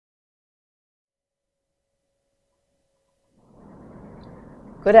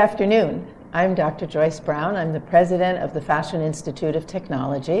Good afternoon. I'm Dr. Joyce Brown. I'm the president of the Fashion Institute of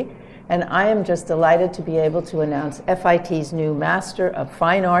Technology, and I am just delighted to be able to announce FIT's new Master of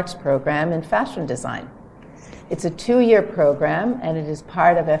Fine Arts program in fashion design. It's a 2-year program, and it is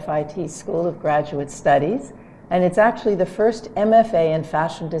part of FIT's School of Graduate Studies, and it's actually the first MFA in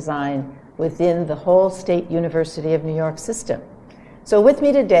fashion design within the whole State University of New York system. So with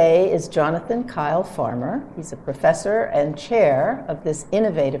me today is Jonathan Kyle Farmer. He's a professor and chair of this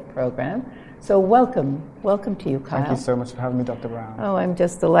innovative program. So welcome to you, Kyle. Thank you so much for having me, Dr. Brown. Oh, I'm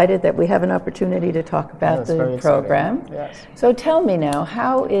just delighted that we have an opportunity to talk about the program. Yes. So tell me now,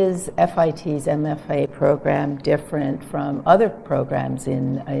 how is FIT's MFA program different from other programs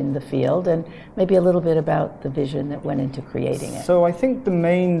in the field, and maybe a little bit about the vision that went into creating it? So I think the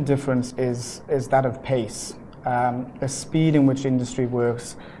main difference is that of pace. The speed in which industry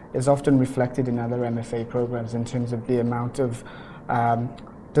works is often reflected in other MFA programs in terms of the amount of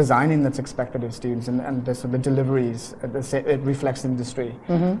designing that's expected of students and the deliveries. It reflects industry.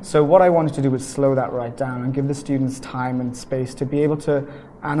 Mm-hmm. So what I wanted to do was slow that right down and give the students time and space to be able to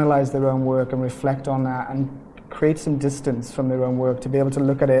analyze their own work and reflect on that and create some distance from their own work, to be able to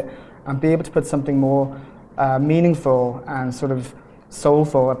look at it and be able to put something more meaningful and sort of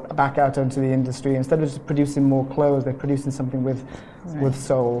soulful back out into the industry. Instead of just producing more clothes, they're producing something with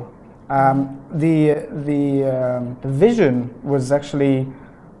soul. The vision was actually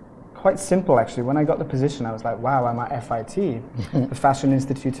quite simple. Actually, when I got the position, I was like, wow, I'm at FIT, the Fashion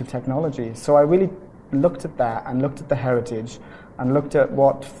Institute of Technology. So I really looked at that and looked at the heritage and looked at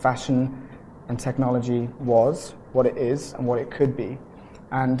what fashion and technology was, what it is, and what it could be.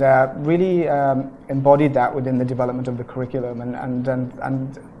 And really embodied that within the development of the curriculum,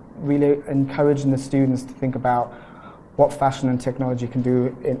 and really encouraging the students to think about what fashion and technology can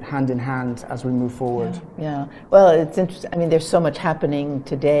do hand in hand as we move forward. Yeah. Well, it's interesting. I mean, there's so much happening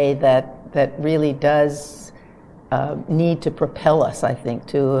today that really does need to propel us, I think,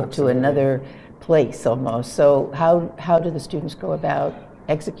 to another place almost. So how do the students go about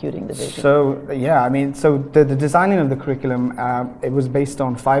executing the vision? So yeah, I mean, so the designing of the curriculum, it was based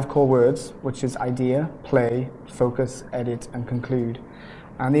on 5 core words, which is idea, play, focus, edit, and conclude.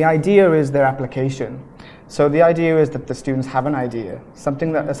 And the idea is their application. So the idea is that the students have an idea,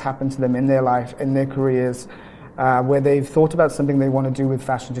 something that has happened to them in their life, in their careers, where they've thought about something they want to do with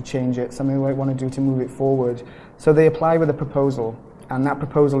fashion to change it, something they want to do to move it forward. So they apply with a proposal, and that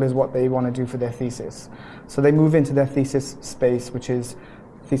proposal is what they want to do for their thesis. So they move into their thesis space, which is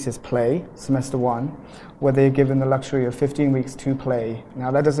thesis play, semester 1, where they're given the luxury of 15 weeks to play.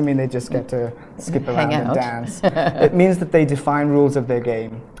 Now that doesn't mean they just get to skip around and dance. It means that they define rules of their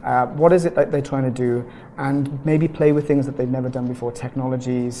game. What is it that they're trying to do? And maybe play with things that they've never done before,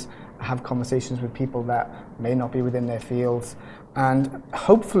 technologies, have conversations with people that may not be within their fields, and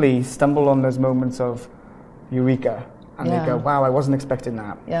hopefully stumble on those moments of eureka. And they go, wow, I wasn't expecting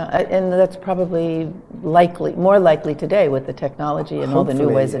that. Yeah, and that's probably more likely today with the technology and all the new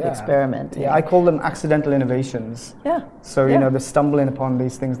ways of experimenting. Yeah, I call them accidental innovations. Yeah. So, you know, they're stumbling upon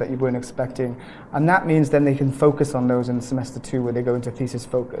these things that you weren't expecting. And that means then they can focus on those in semester 2, where they go into thesis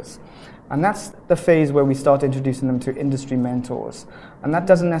focus. And that's the phase where we start introducing them to industry mentors. And that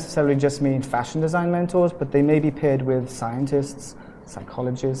doesn't necessarily just mean fashion design mentors, but they may be paired with scientists,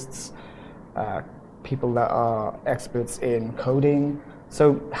 psychologists, people that are experts in coding.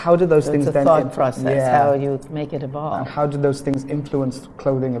 So how do those things then... It's a thought process, how you make it evolve. And how do those things influence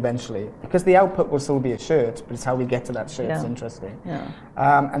clothing eventually? Because the output will still be a shirt, but it's how we get to that shirt that's interesting. Yeah.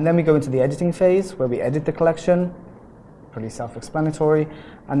 And then we go into the editing phase, where we edit the collection, pretty self-explanatory,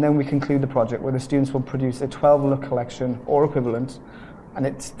 and then we conclude the project, where the students will produce a 12-look collection or equivalent. And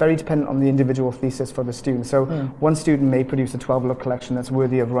it's very dependent on the individual thesis for the student. So one student may produce a 12-look collection that's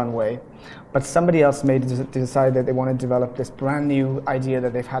worthy of runway, but somebody else may decide that they want to develop this brand new idea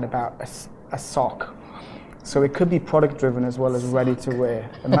that they've had about a sock. So it could be product driven as well as ready to wear.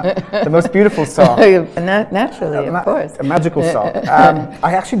 The most beautiful sock. Naturally, of course. A magical sock.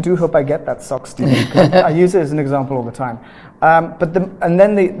 I actually do hope I get that sock, Steve. I use it as an example all the time.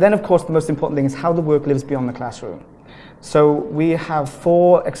 Then of course the most important thing is how the work lives beyond the classroom. So we have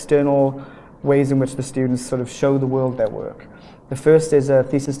 4 external ways in which the students sort of show the world their work. The first is a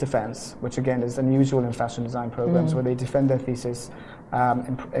thesis defense, which again is unusual in fashion design programs, where they defend their thesis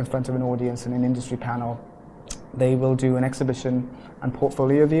in front of an audience and an industry panel. They will do an exhibition and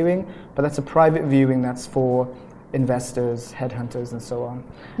portfolio viewing, but that's a private viewing that's for investors, headhunters, and so on.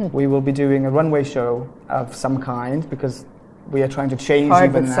 We will be doing a runway show of some kind, because we are trying to change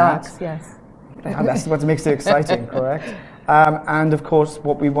even that. Socks, yes. And that's what makes it exciting, correct? And of course,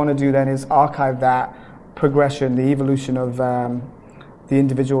 what we want to do then is archive that progression, the evolution of the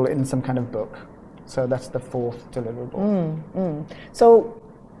individual in some kind of book. So that's the fourth deliverable.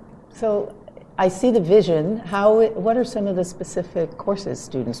 So I see the vision. What are some of the specific courses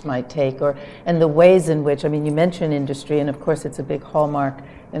students might take, and the ways in which, I mean, you mentioned industry, and of course it's a big hallmark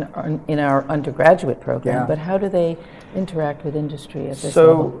in our undergraduate program, but how do they interact with industry at this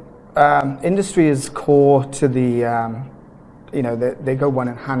level? Industry is core to the, they go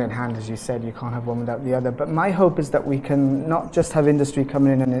hand in hand, as you said. You can't have one without the other. But my hope is that we can not just have industry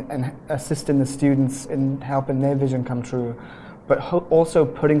coming in and assisting the students in helping their vision come true, but also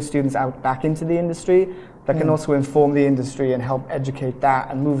putting students out back into the industry that can also inform the industry and help educate that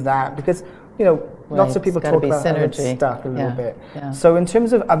and move that, because lots of people talk about how it's stuck a little bit. So in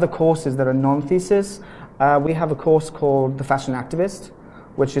terms of other courses that are non-thesis, we have a course called The Fashion Activist,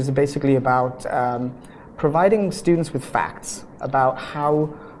 which is basically about providing students with facts about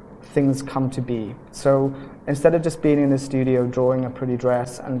how things come to be. So instead of just being in the studio drawing a pretty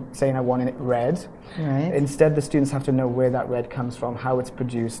dress and saying I want it red, instead the students have to know where that red comes from, how it's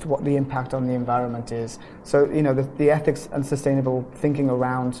produced, what the impact on the environment is. So the ethics and sustainable thinking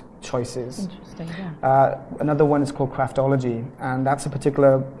around choices. Interesting, another one is called Craftology, and that's a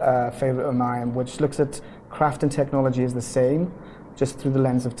particular favorite of mine, which looks at craft and technology as the same, just through the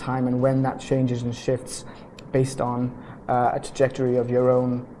lens of time, and when that changes and shifts based on a trajectory of your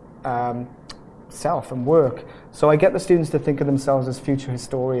own self and work. So I get the students to think of themselves as future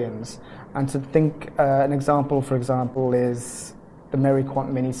historians, and to think, an example, for example, is the Mary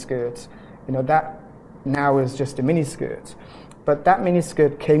Quant miniskirt. That now is just a miniskirt, but that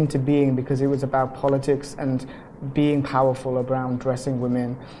miniskirt came to being because it was about politics and being powerful around dressing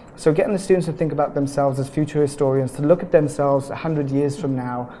women. So getting the students to think about themselves as future historians, to look at themselves 100 years from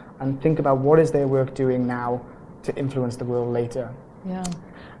now and think about what is their work doing now to influence the world later.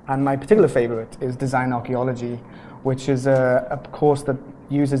 And my particular favorite is Design Archaeology, which is a course that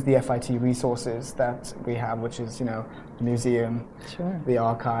uses the FIT resources that we have, which is the museum, the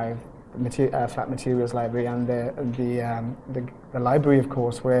archive, flat materials library, and the library, of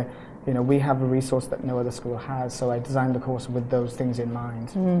course, where we have a resource that no other school has. So I designed the course with those things in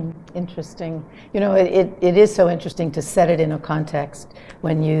mind. Interesting. It is so interesting to set it in a context.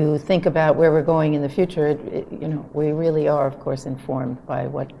 When you think about where we're going in the future, we really are, of course, informed by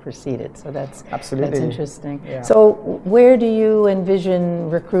what preceded. So that's interesting. So where do you envision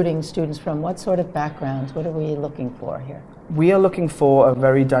recruiting students from? What sort of backgrounds? What are we looking for here? We are looking for a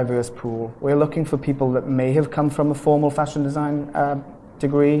very diverse pool. We're looking for people that may have come from a formal fashion design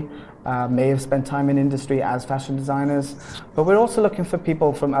degree, may have spent time in industry as fashion designers, but we're also looking for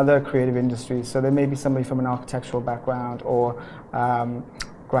people from other creative industries. So there may be somebody from an architectural background, or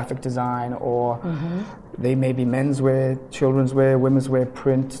graphic design, or they may be menswear, children's wear, women's wear,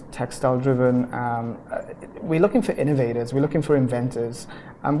 print, textile driven. We're looking for innovators, we're looking for inventors.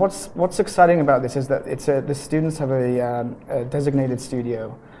 And what's exciting about this is that the students have a designated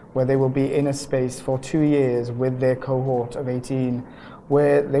studio where they will be in a space for 2 years with their cohort of 18,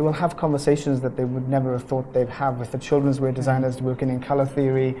 where they will have conversations that they would never have thought they'd have with the children's wear designers working in color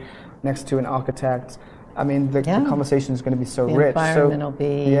theory next to an architect. I mean, the conversation is going to be so rich. The environment will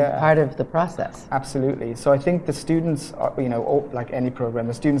be part of the process. Absolutely. So I think the students, are, like any program,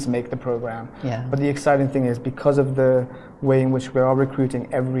 the students make the program. But the exciting thing is, because of the way in which we are recruiting,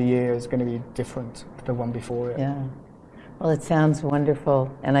 every year is going to be different to the one before it. Well, it sounds wonderful,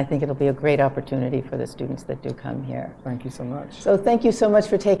 and I think it'll be a great opportunity for the students that do come here. Thank you so much. So thank you so much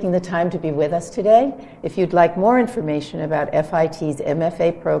for taking the time to be with us today. If you'd like more information about FIT's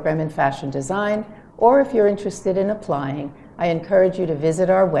MFA program in fashion design, or if you're interested in applying, I encourage you to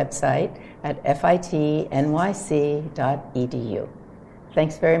visit our website at fitnyc.edu.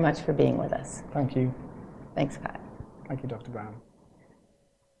 Thanks very much for being with us. Thank you. Thanks, Kyle. Thank you, Dr. Brown.